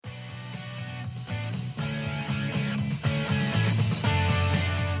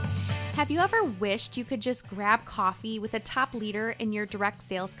Have you ever wished you could just grab coffee with a top leader in your direct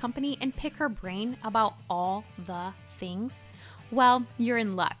sales company and pick her brain about all the things? Well, you're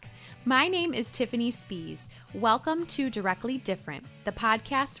in luck. My name is Tiffany Spees. Welcome to Directly Different, the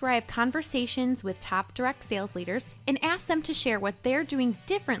podcast where I have conversations with top direct sales leaders and ask them to share what they're doing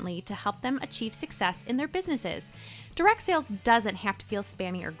differently to help them achieve success in their businesses. Direct sales doesn't have to feel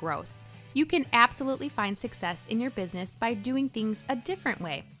spammy or gross. You can absolutely find success in your business by doing things a different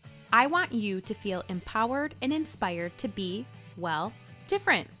way. I want you to feel empowered and inspired to be, well,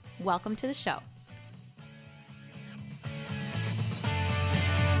 different. Welcome to the show.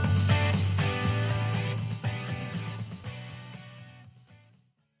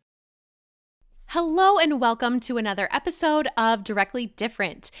 Hello and welcome to another episode of Directly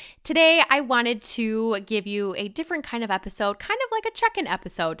Different. Today I wanted to give you a different kind of episode, kind of like a check-in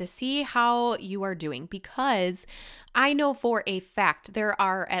episode to see how you are doing, because I know for a fact there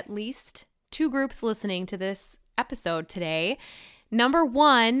are at least two groups listening to this episode today. Number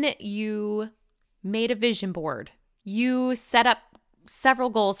one, you made a vision board. You set up several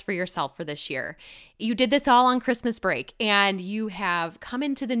goals for yourself for this year. You did this all on Christmas break and you have come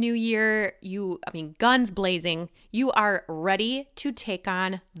into the new year, guns blazing. You are ready to take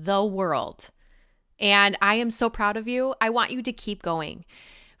on the world. And I am so proud of you. I want you to keep going.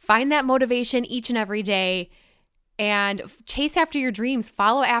 Find that motivation each and every day and chase after your dreams.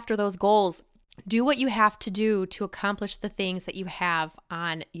 Follow after those goals. Do what you have to do to accomplish the things that you have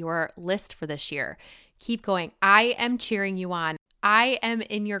on your list for this year. Keep going. I am cheering you on. I am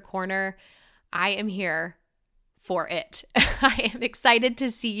in your corner. I am here for it. I am excited to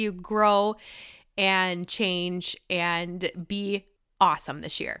see you grow and change and be awesome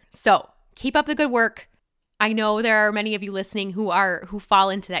this year. So keep up the good work. I know there are many of you listening who fall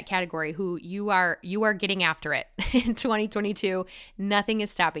into that category, who you are getting after it in 2022. Nothing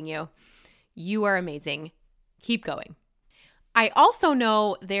is stopping you. You are amazing. Keep going. I also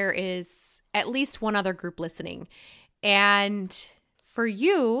know there is at least one other group listening. And for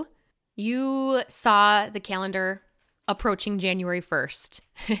you, you saw the calendar approaching January 1st.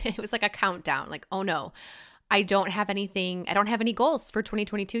 It was like a countdown, like, oh no, I don't have any goals for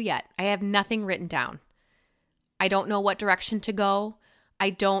 2022 yet. I have nothing written down. I don't know what direction to go.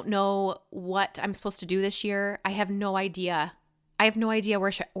 I don't know what I'm supposed to do this year. I have no idea. I have no idea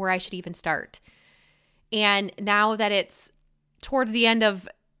where I should even start. And now that it's towards the end of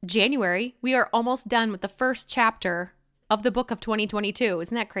January, we are almost done with the first chapter of the book of 2022.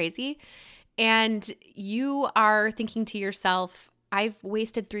 Isn't that crazy? And you are thinking to yourself, I've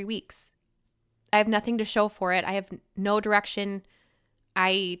wasted 3 weeks. I have nothing to show for it. I have no direction.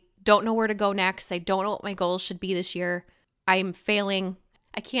 I don't know where to go next. I don't know what my goals should be this year. I'm failing.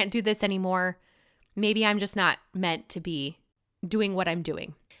 I can't do this anymore. Maybe I'm just not meant to be doing what I'm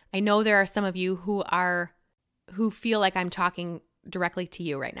doing. I know there are some of you who feel like I'm talking directly to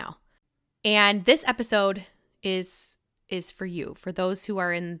you right now. And this episode is for you, for those who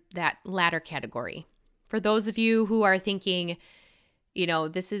are in that latter category. For those of you who are thinking,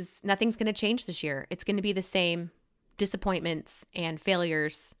 nothing's going to change this year. It's going to be the same disappointments and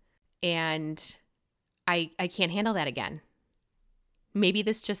failures, and I can't handle that again. Maybe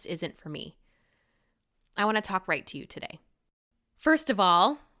this just isn't for me. I want to talk right to you today. First of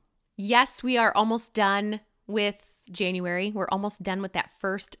all, yes, we are almost done with January. We're almost done with that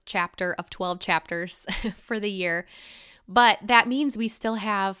first chapter of 12 chapters for the year. But that means we still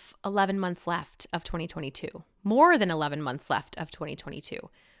have 11 months left of 2022, more than 11 months left of 2022.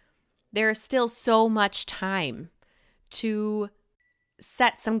 There is still so much time to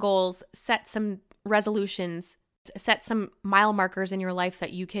set some goals, set some resolutions, set some mile markers in your life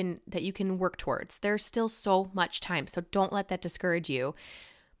that you can work towards. There's still so much time. So don't let that discourage you.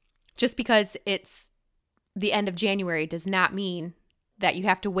 Just because it's the end of January does not mean that you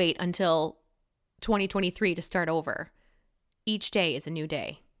have to wait until 2023 to start over. Each day is a new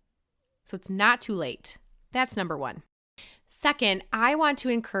day. So it's not too late. That's number one. Second, I want to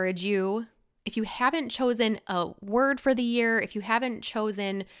encourage you, if you haven't chosen a word for the year, if you haven't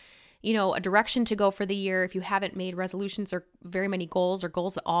chosen, a direction to go for the year, if you haven't made resolutions or very many goals or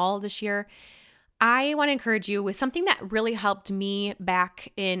goals at all this year, I want to encourage you with something that really helped me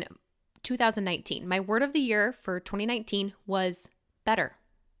back in 2019. My word of the year for 2019 was better.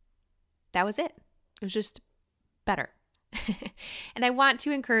 That was it. It was just better. And I want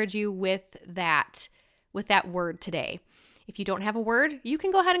to encourage you with that word today. If you don't have a word, you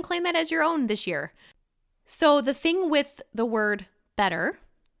can go ahead and claim that as your own this year. So the thing with the word better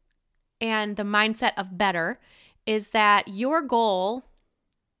and the mindset of better is that your goal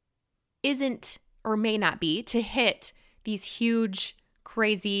isn't or may not be to hit these huge,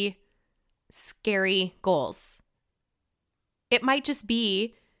 crazy scary goals. It might just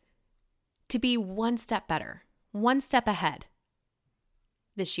be to be one step better, one step ahead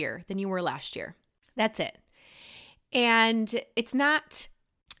this year than you were last year. That's it. And it's not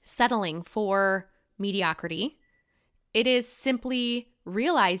settling for mediocrity. It is simply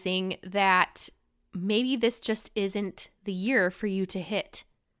realizing that maybe this just isn't the year for you to hit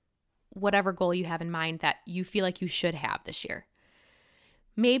whatever goal you have in mind that you feel like you should have this year.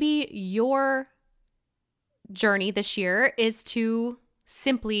 Maybe your journey this year is to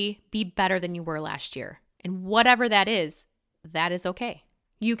simply be better than you were last year. And whatever that is okay.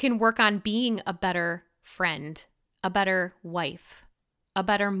 You can work on being a better friend, a better wife, a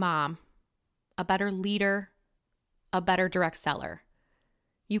better mom, a better leader, a better direct seller.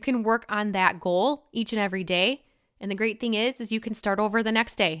 You can work on that goal each and every day. And the great thing is you can start over the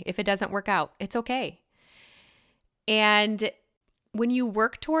next day if it doesn't work out. It's okay. And when you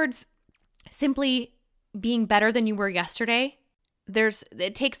work towards simply being better than you were yesterday,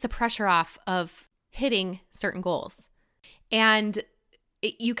 it takes the pressure off of hitting certain goals. And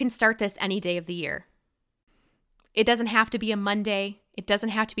you can start this any day of the year. It doesn't have to be a Monday. It doesn't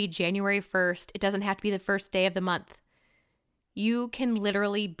have to be January 1st. It doesn't have to be the first day of the month. You can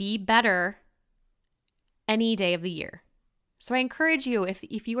literally be better any day of the year. So I encourage you,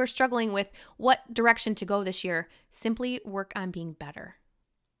 if you are struggling with what direction to go this year, simply work on being better.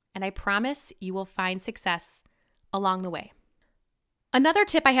 And I promise you will find success along the way. Another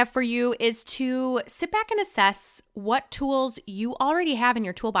tip I have for you is to sit back and assess what tools you already have in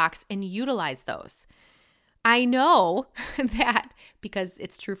your toolbox and utilize those. I know that, because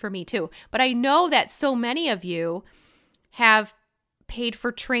it's true for me too, but I know that so many of you have paid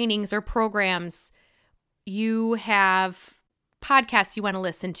for trainings or programs. You have podcasts you want to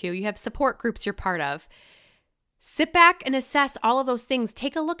listen to. You have support groups you're part of. Sit back and assess all of those things.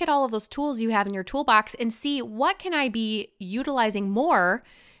 Take a look at all of those tools you have in your toolbox and see what can I be utilizing more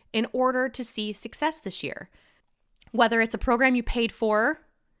in order to see success this year. Whether it's a program you paid for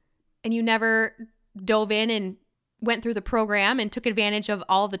and you never dove in and went through the program and took advantage of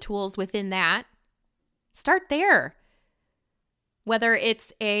all the tools within that, start there. Whether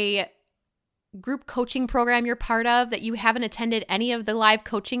it's a group coaching program you're part of that you haven't attended any of the live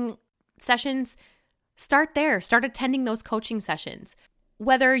coaching sessions, start there. Start attending those coaching sessions.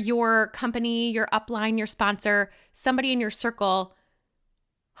 Whether your company, your upline, your sponsor, somebody in your circle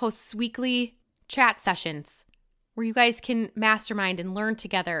hosts weekly chat sessions where you guys can mastermind and learn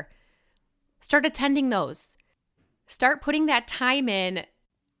together, start attending those. Start putting that time in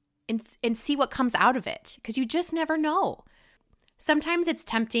and see what comes out of it, because you just never know. Sometimes it's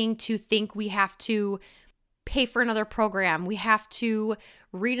tempting to think we have to pay for another program. We have to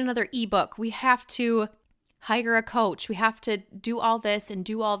read another ebook. We have to hire a coach. We have to do all this and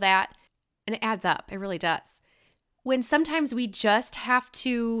do all that. And it adds up. It really does. When sometimes we just have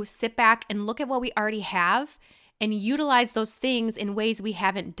to sit back and look at what we already have and utilize those things in ways we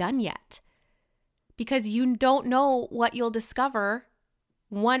haven't done yet. Because you don't know what you'll discover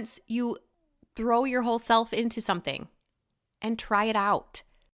once you throw your whole self into something and try it out.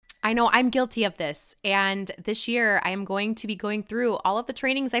 I know I'm guilty of this. And this year I am going to be going through all of the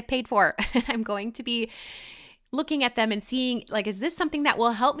trainings I've paid for. I'm going to be looking at them and seeing, like, is this something that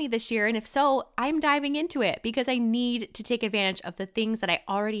will help me this year? And if so, I'm diving into it because I need to take advantage of the things that I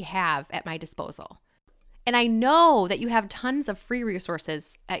already have at my disposal. And I know that you have tons of free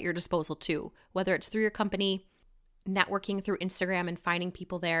resources at your disposal too, whether it's through your company, networking through Instagram and finding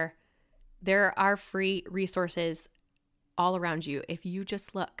people there. There are free resources all around you if you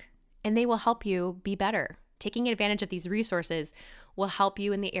just look, and they will help you be better. Taking advantage of these resources will help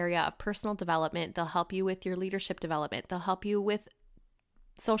you in the area of personal development. They'll help you with your leadership development. They'll help you with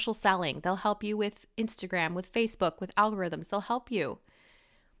social selling. They'll help you with Instagram, with Facebook, with algorithms. They'll help you.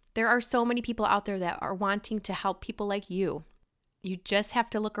 There are so many people out there that are wanting to help people like you. You just have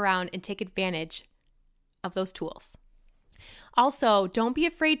to look around and take advantage of those tools. Also, don't be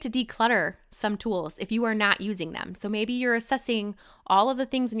afraid to declutter some tools if you are not using them. So maybe you're assessing all of the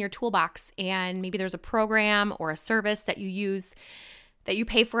things in your toolbox, and maybe there's a program or a service that you use that you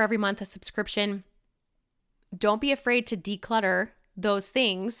pay for every month, a subscription. Don't be afraid to declutter those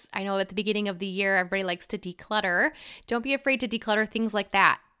things. I know at the beginning of the year, everybody likes to declutter. Don't be afraid to declutter things like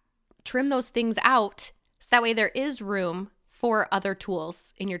that. Trim those things out so that way there is room for other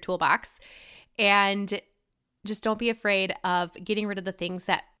tools in your toolbox. And just don't be afraid of getting rid of the things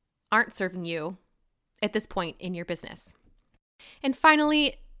that aren't serving you at this point in your business. And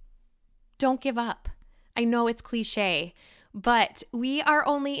finally, don't give up. I know it's cliche, but we are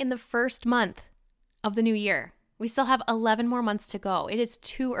only in the first month of the new year. We still have 11 more months to go. It is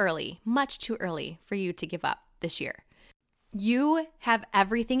too early, much too early for you to give up this year. You have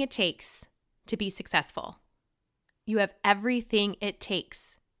everything it takes to be successful. You have everything it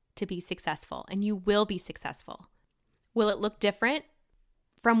takes to be successful, and you will be successful. Will it look different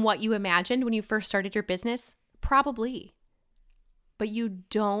from what you imagined when you first started your business? Probably. But you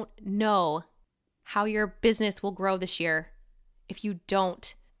don't know how your business will grow this year if you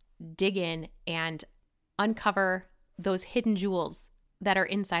don't dig in and uncover those hidden jewels that are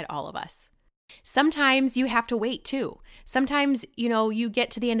inside all of us. Sometimes you have to wait too. Sometimes, you get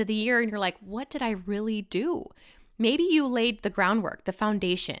to the end of the year and you're like, what did I really do? Maybe you laid the groundwork, the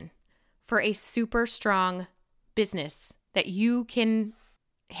foundation for a super strong business that you can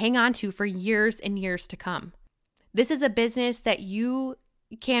hang on to for years and years to come. This is a business that you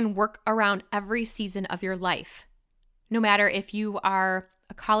can work around every season of your life. No matter if you are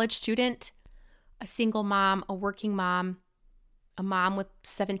a college student, a single mom, a working mom, a mom with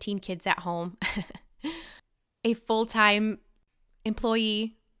 17 kids at home, a full-time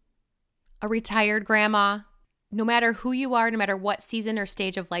employee, a retired grandma. No matter who you are, no matter what season or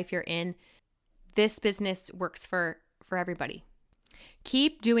stage of life you're in, this business works for everybody.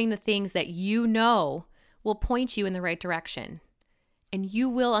 Keep doing the things that you know will point you in the right direction, and you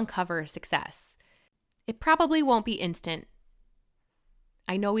will uncover success. It probably won't be instant.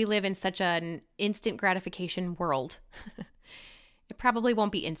 I know we live in such an instant gratification world. It probably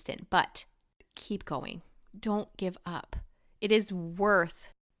won't be instant, but keep going. Don't give up. It is worth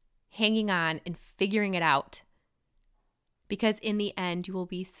hanging on and figuring it out, because in the end, you will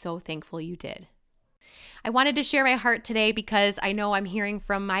be so thankful you did. I wanted to share my heart today because I know I'm hearing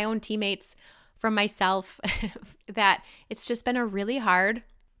from my own teammates, from myself, that it's just been a really hard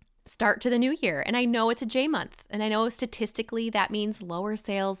start to the new year. And I know it's a J month. And I know statistically that means lower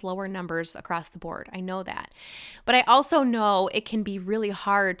sales, lower numbers across the board. I know that. But I also know it can be really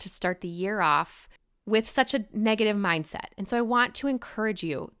hard to start the year off with such a negative mindset. And so I want to encourage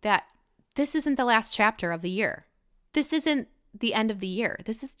you that this isn't the last chapter of the year. This isn't the end of the year.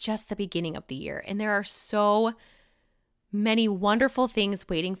 This is just the beginning of the year. And there are so many wonderful things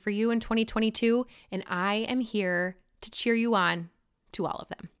waiting for you in 2022. And I am here to cheer you on to all of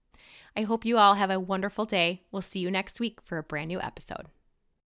them. I hope you all have a wonderful day. We'll see you next week for a brand new episode.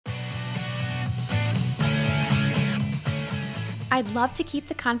 I'd love to keep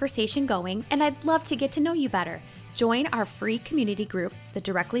the conversation going, and I'd love to get to know you better. Join our free community group, the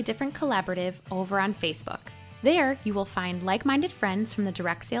Directly Different Collaborative, over on Facebook. There, you will find like-minded friends from the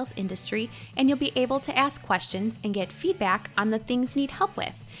direct sales industry, and you'll be able to ask questions and get feedback on the things you need help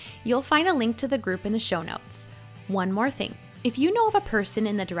with. You'll find a link to the group in the show notes. One more thing. If you know of a person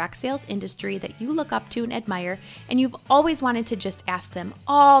in the direct sales industry that you look up to and admire, and you've always wanted to just ask them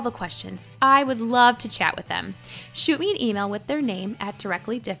all the questions, I would love to chat with them. Shoot me an email with their name at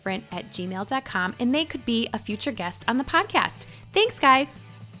directlydifferent@gmail.com, and they could be a future guest on the podcast. Thanks, guys.